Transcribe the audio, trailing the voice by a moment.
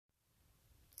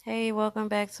Hey, welcome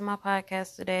back to my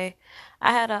podcast today.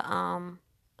 I had a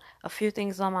few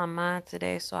things on my mind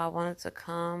today, so I wanted to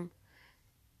come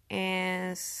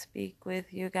and speak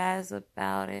with you guys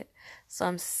about it. So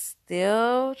I'm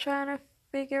still trying to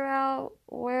figure out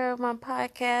where my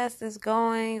podcast is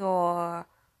going or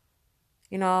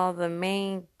the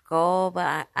main goal,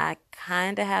 but I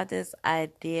kind of have this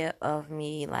idea of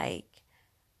me like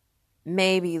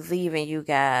maybe leaving you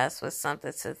guys with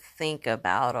something to think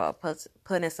about or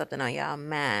putting something on y'all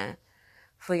mind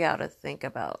for y'all to think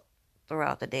about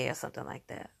throughout the day or something like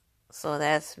that. So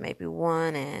that's maybe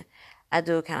one. And I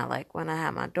do kind of like when I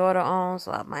have my daughter on,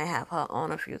 so I might have her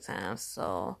on a few times.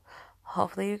 So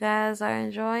hopefully you guys are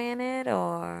enjoying it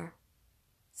or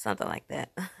something like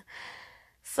that.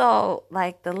 So,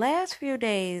 like the last few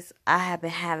days, I have been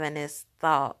having this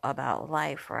thought about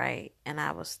life, right? And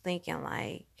I was thinking,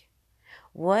 like,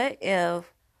 what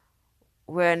if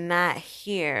we're not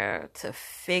here to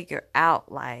figure out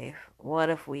life? What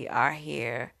if we are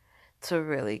here to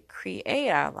really create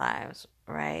our lives,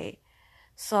 right?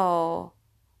 So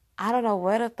I don't know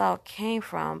where the thought came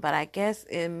from, but I guess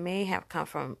it may have come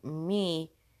from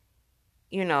me,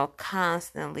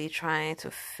 constantly trying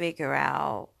to figure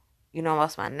out,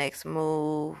 what's my next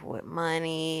move with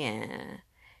money and,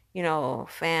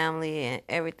 family and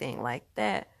everything like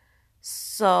that.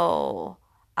 So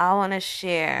I want to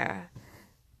share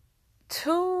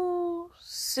two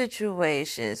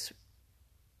situations.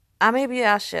 Maybe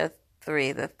I'll share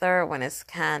three. The third one is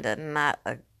kind of not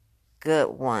a good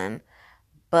one,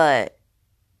 but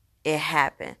it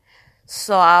happened.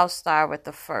 So I'll start with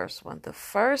the first one. The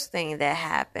first thing that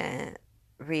happened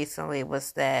recently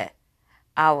was that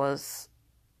I was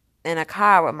in a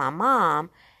car with my mom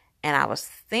and I was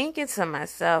thinking to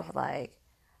myself, like,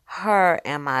 her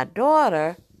and my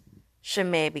daughter should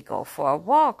maybe go for a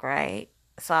walk, right?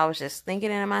 So I was just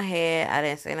thinking it in my head. I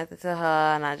didn't say nothing to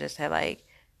her, and I just had like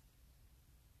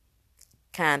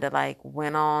kind of like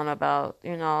went on about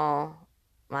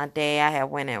my day. I had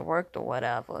went and worked or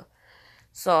whatever.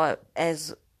 So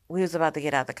as we was about to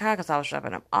get out the car because I was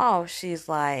dropping them off, she's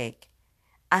like,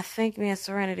 "I think me and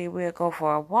Serenity will go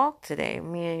for a walk today.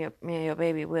 Me and your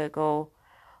baby will go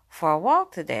for a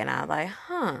walk today." And I was like,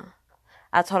 "Huh."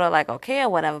 I told her like okay or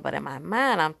whatever, but in my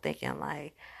mind I'm thinking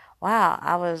like, wow,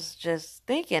 I was just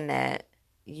thinking that,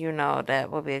 that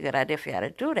would be a good idea for y'all to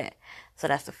do that. So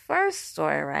that's the first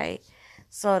story, right?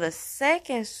 So the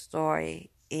second story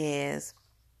is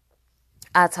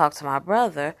I talked to my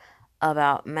brother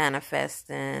about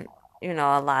manifesting, a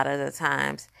lot of the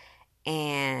times.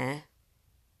 And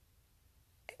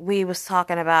we was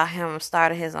talking about him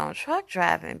starting his own truck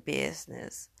driving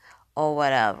business or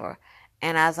whatever.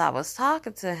 And as I was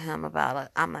talking to him about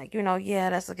it, I'm like,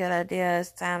 yeah, that's a good idea.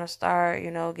 It's time to start,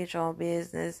 get your own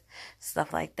business,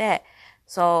 stuff like that.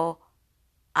 So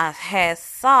I had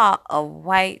saw a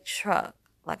white truck.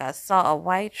 Like I saw a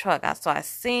white truck. I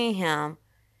seen him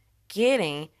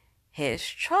getting his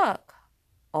truck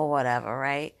or whatever,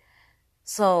 right?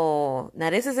 So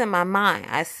now this is in my mind.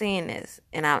 I seen this,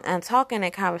 and I'm talking in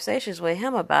conversations with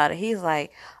him about it. He's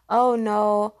like, "Oh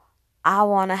no, I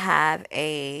want to have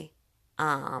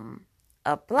um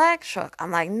a black truck." I'm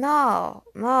like, "No,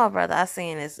 no, brother. I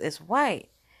seen this. It's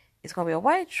white. It's gonna be a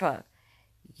white truck."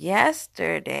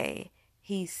 Yesterday,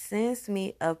 he sends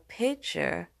me a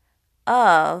picture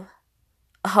of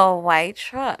a white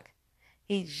truck.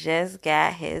 He just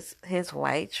got his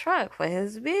white truck for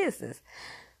his business.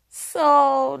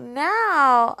 So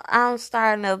now I'm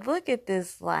starting to look at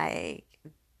this like,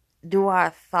 do our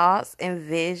thoughts and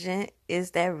vision,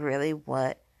 is that really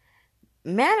what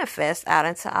manifests out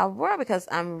into our world? Because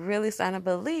I'm really starting to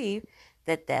believe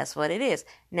that that's what it is.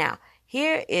 Now,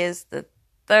 here is the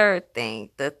third thing,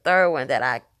 the third one that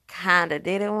I kind of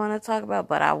didn't want to talk about,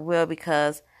 but I will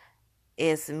because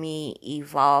it's me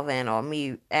evolving or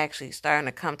me actually starting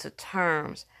to come to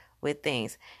terms with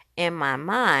things. In my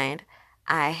mind,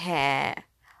 I had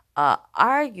an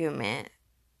argument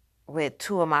with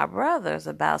two of my brothers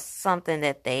about something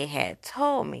that they had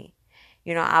told me.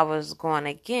 I was going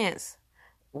against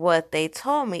what they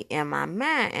told me in my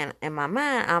mind. And in my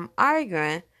mind, I'm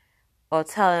arguing or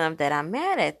telling them that I'm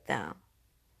mad at them.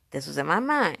 This was in my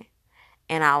mind.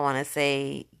 And I want to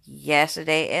say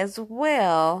yesterday as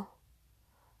well,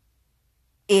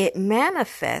 it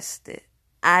manifested.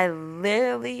 I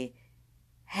literally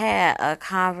had a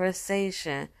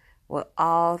conversation with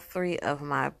all three of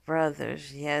my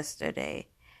brothers yesterday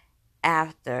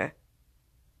after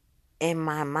in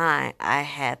my mind I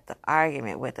had the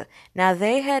argument with them. Now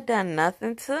they had done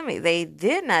nothing to me. They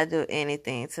did not do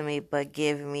anything to me but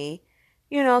give me,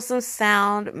 some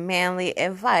sound manly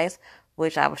advice,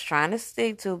 which I was trying to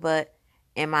stick to, but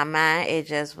in my mind, it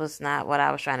just was not what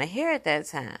I was trying to hear at that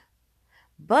time.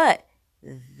 But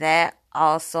that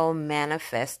also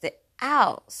manifested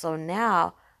out. So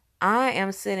now I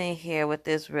am sitting here with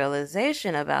this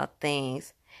realization about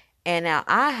things, and now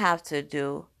I have to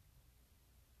do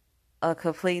a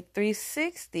complete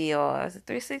 360, or is it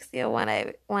 360 or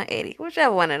 180,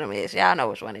 whichever one of them is. Y'all know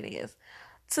which one it is.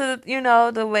 To,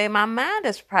 the way my mind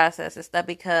is processing stuff,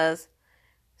 because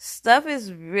stuff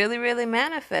is really, really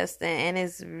manifesting, and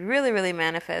it's really, really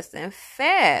manifesting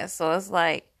fast. So it's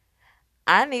like,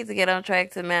 I need to get on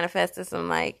track to manifesting some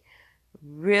like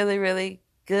really, really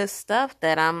good stuff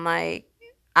that I'm like,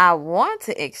 I want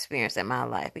to experience in my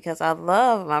life, because I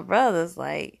love my brothers.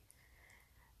 Like,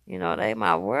 they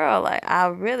my world. Like, I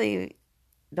really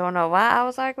don't know why I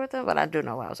was arguing with them, but I do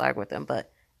know why I was arguing with them.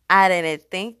 But I didn't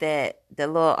think that the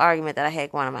little argument that I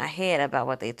had going in my head about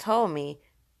what they told me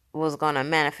was going to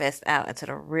manifest out into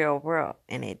the real world,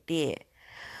 and it did.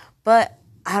 But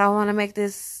I don't want to make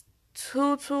this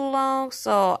too long,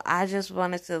 so I just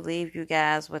wanted to leave you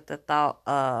guys with the thought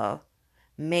of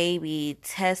maybe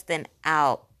testing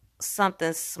out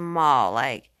something small.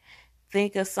 Like,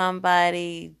 think of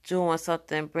somebody doing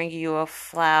something, bringing you a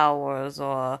flowers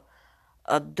or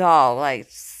a dog. Like,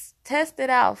 test it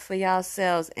out for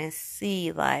yourselves and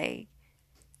see like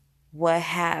what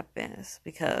happens,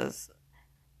 because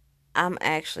I'm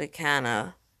actually kind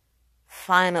of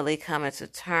finally coming to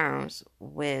terms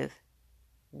with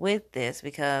this,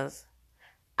 because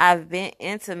I've been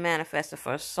into manifesting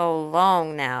for so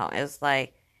long now. It's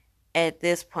like, at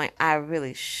this point, I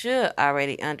really should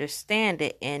already understand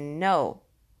it and know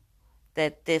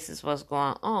that this is what's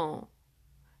going on,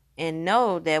 and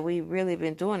know that we really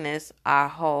been doing this our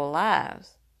whole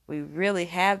lives. We really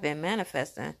have been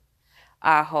manifesting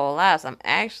our whole lives. I'm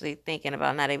actually thinking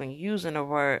about not even using the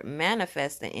word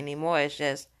manifesting anymore.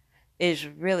 It's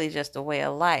really just a way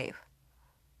of life.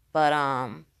 But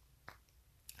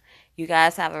you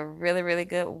guys have a really, really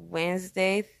good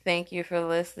Wednesday. Thank you for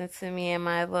listening to me and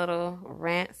my little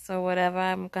rants, or whatever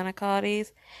I'm going to call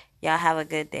these. Y'all have a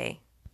good day.